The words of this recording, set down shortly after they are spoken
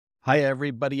Hi,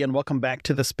 everybody, and welcome back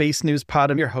to the Space News Pod.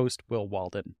 I'm your host, Will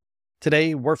Walden.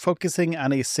 Today, we're focusing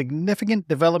on a significant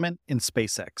development in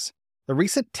SpaceX. The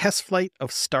recent test flight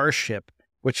of Starship,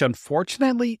 which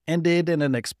unfortunately ended in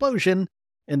an explosion,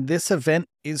 and this event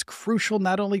is crucial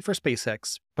not only for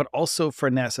SpaceX, but also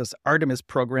for NASA's Artemis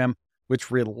program,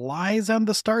 which relies on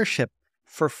the Starship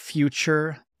for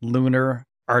future lunar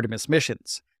Artemis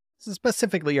missions,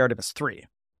 specifically Artemis 3.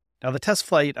 Now, the test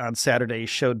flight on Saturday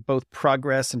showed both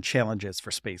progress and challenges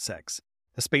for SpaceX.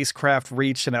 The spacecraft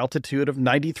reached an altitude of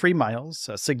 93 miles,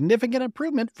 a significant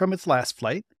improvement from its last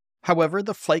flight. However,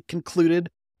 the flight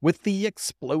concluded with the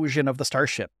explosion of the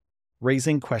Starship,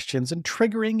 raising questions and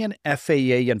triggering an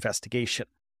FAA investigation.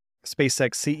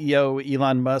 SpaceX CEO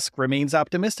Elon Musk remains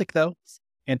optimistic, though,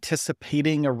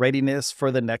 anticipating a readiness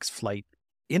for the next flight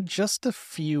in just a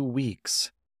few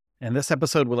weeks. In this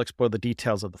episode, we'll explore the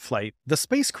details of the flight. The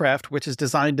spacecraft, which is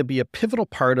designed to be a pivotal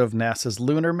part of NASA's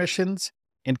lunar missions,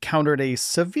 encountered a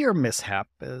severe mishap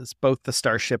as both the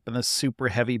Starship and the Super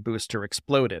Heavy booster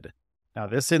exploded. Now,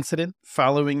 this incident,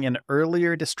 following an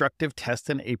earlier destructive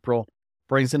test in April,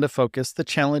 brings into focus the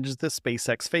challenges that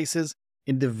SpaceX faces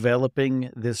in developing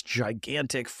this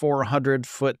gigantic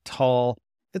 400-foot tall,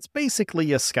 it's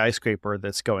basically a skyscraper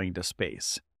that's going to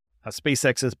space.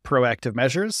 SpaceX's proactive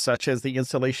measures, such as the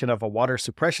installation of a water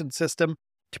suppression system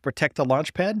to protect the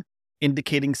launch pad,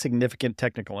 indicating significant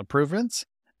technical improvements,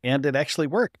 and it actually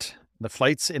worked. The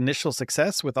flight's initial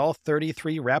success with all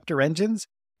 33 Raptor engines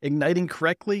igniting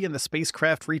correctly and the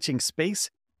spacecraft reaching space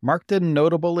marked a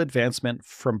notable advancement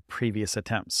from previous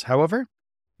attempts. However,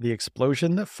 the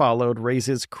explosion that followed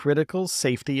raises critical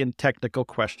safety and technical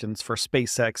questions for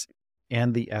SpaceX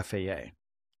and the FAA.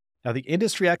 Now, the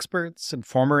industry experts and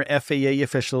former FAA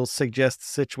officials suggest the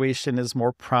situation is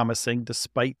more promising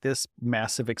despite this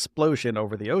massive explosion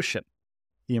over the ocean.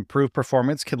 The improved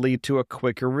performance could lead to a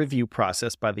quicker review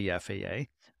process by the FAA,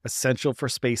 essential for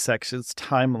SpaceX's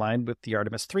timeline with the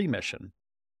Artemis 3 mission.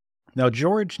 Now,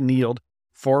 George Neild,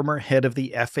 former head of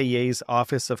the FAA's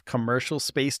Office of Commercial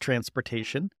Space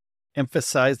Transportation,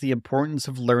 emphasized the importance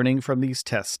of learning from these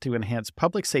tests to enhance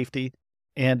public safety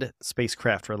and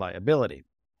spacecraft reliability.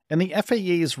 And the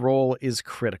FAA's role is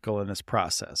critical in this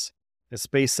process. As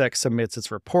SpaceX submits its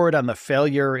report on the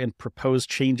failure and proposed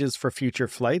changes for future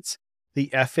flights, the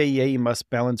FAA must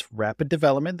balance rapid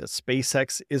development that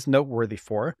SpaceX is noteworthy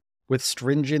for with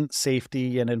stringent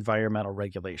safety and environmental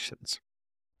regulations.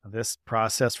 This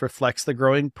process reflects the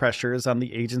growing pressures on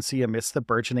the agency amidst the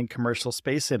burgeoning commercial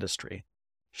space industry.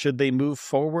 Should they move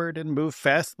forward and move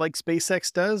fast like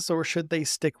SpaceX does, or should they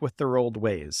stick with their old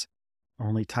ways?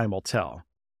 Only time will tell.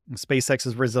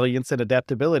 SpaceX's resilience and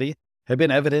adaptability have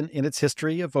been evident in its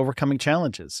history of overcoming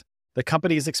challenges. The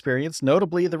company's experience,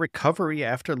 notably the recovery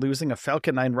after losing a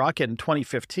Falcon 9 rocket in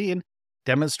 2015,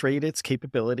 demonstrate its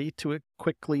capability to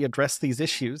quickly address these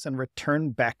issues and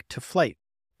return back to flight,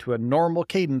 to a normal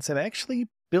cadence, and actually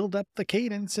build up the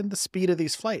cadence and the speed of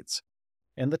these flights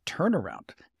and the turnaround.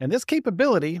 And this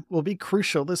capability will be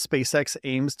crucial as SpaceX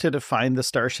aims to define the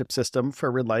Starship system for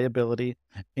reliability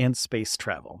and space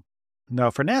travel. Now,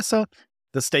 for NASA,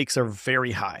 the stakes are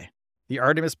very high. The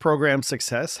Artemis program's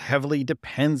success heavily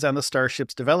depends on the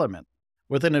Starship's development.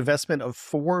 With an investment of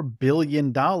 $4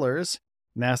 billion, NASA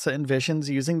envisions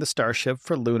using the Starship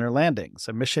for lunar landings,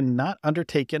 a mission not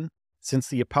undertaken since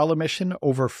the Apollo mission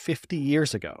over 50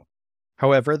 years ago.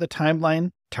 However, the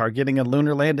timeline targeting a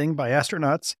lunar landing by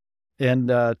astronauts in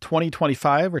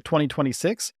 2025 or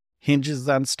 2026 hinges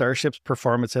on Starship's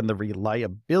performance and the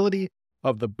reliability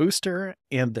of the booster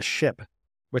and the ship,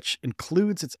 which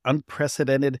includes its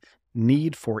unprecedented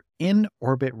need for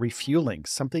in-orbit refueling,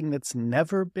 something that's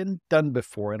never been done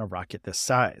before in a rocket this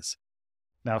size.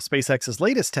 Now, SpaceX's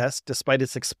latest test, despite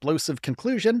its explosive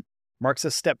conclusion, marks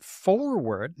a step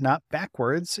forward, not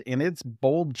backwards, in its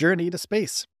bold journey to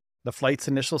space. The flight's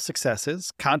initial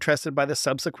successes, contrasted by the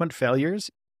subsequent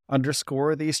failures,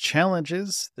 underscore these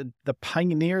challenges the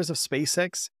pioneers of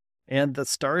SpaceX and the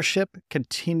Starship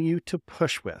continue to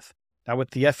push with. Now,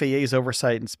 with the FAA's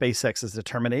oversight and SpaceX's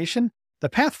determination, the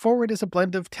path forward is a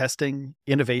blend of testing,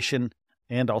 innovation,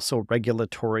 and also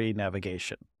regulatory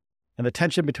navigation. And the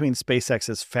tension between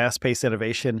SpaceX's fast-paced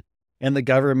innovation and the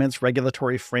government's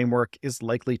regulatory framework is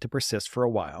likely to persist for a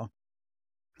while.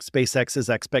 SpaceX's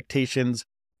expectations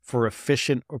for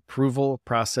efficient approval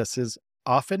processes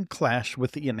often clash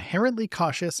with the inherently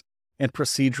cautious and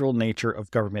procedural nature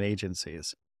of government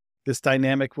agencies. This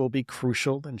dynamic will be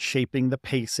crucial in shaping the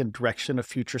pace and direction of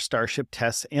future Starship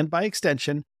tests and, by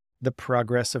extension, the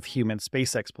progress of human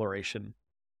space exploration.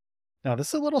 Now, this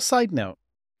is a little side note.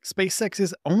 SpaceX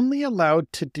is only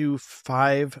allowed to do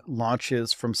 5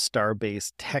 launches from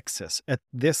Starbase, Texas at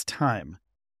this time.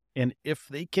 And if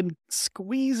they can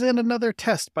squeeze in another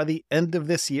test by the end of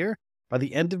this year, by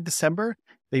the end of December,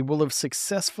 they will have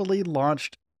successfully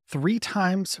launched 3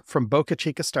 times from Boca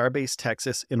Chica Starbase,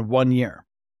 Texas in 1 year.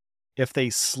 If they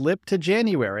slip to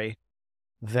January,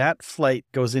 that flight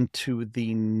goes into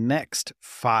the next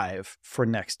 5 for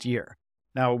next year.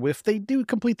 Now, if they do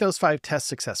complete those 5 tests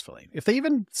successfully, if they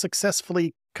even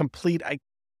successfully complete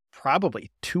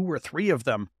probably 2 or 3 of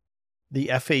them, the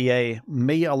FAA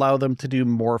may allow them to do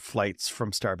more flights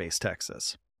from Starbase,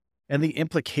 Texas. And the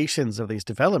implications of these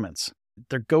developments,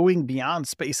 they're going beyond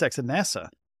SpaceX and NASA.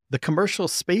 The commercial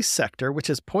space sector, which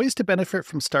is poised to benefit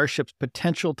from Starship's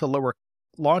potential to lower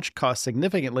launch costs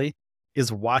significantly,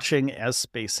 is watching as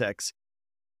SpaceX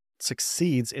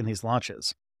succeeds in these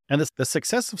launches. And the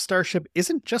success of Starship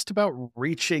isn't just about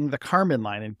reaching the Kármán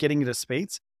line and getting into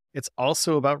space. It's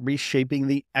also about reshaping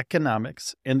the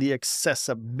economics and the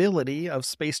accessibility of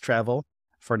space travel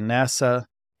for NASA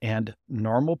and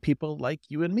normal people like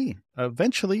you and me.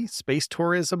 Eventually, space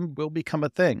tourism will become a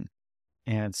thing,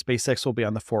 and SpaceX will be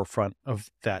on the forefront of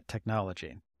that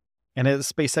technology. And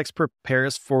as SpaceX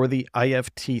prepares for the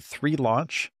IFT-3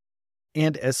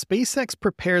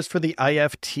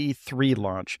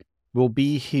 launch, we'll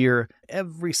be here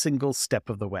every single step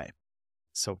of the way.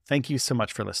 So thank you so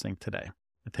much for listening today.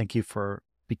 And thank you for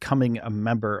becoming a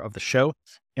member of the show.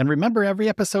 And remember, every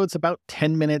episode's about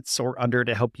 10 minutes or under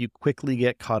to help you quickly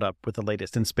get caught up with the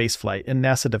latest in spaceflight and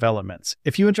NASA developments.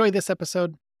 If you enjoyed this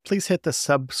episode, please hit the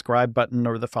subscribe button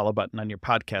or the follow button on your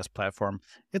podcast platform.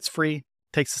 It's free,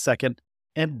 takes a second,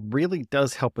 and really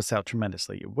does help us out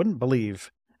tremendously. You wouldn't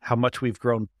believe how much we've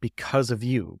grown because of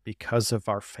you, because of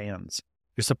our fans.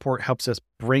 Your support helps us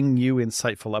bring you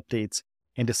insightful updates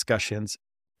and discussions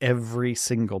every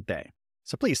single day.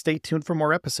 So please stay tuned for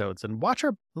more episodes and watch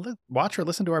or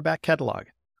listen to our back catalog.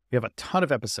 We have a ton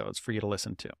of episodes for you to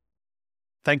listen to.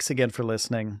 Thanks again for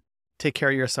listening. Take care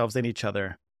of yourselves and each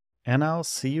other, and I'll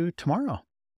see you tomorrow.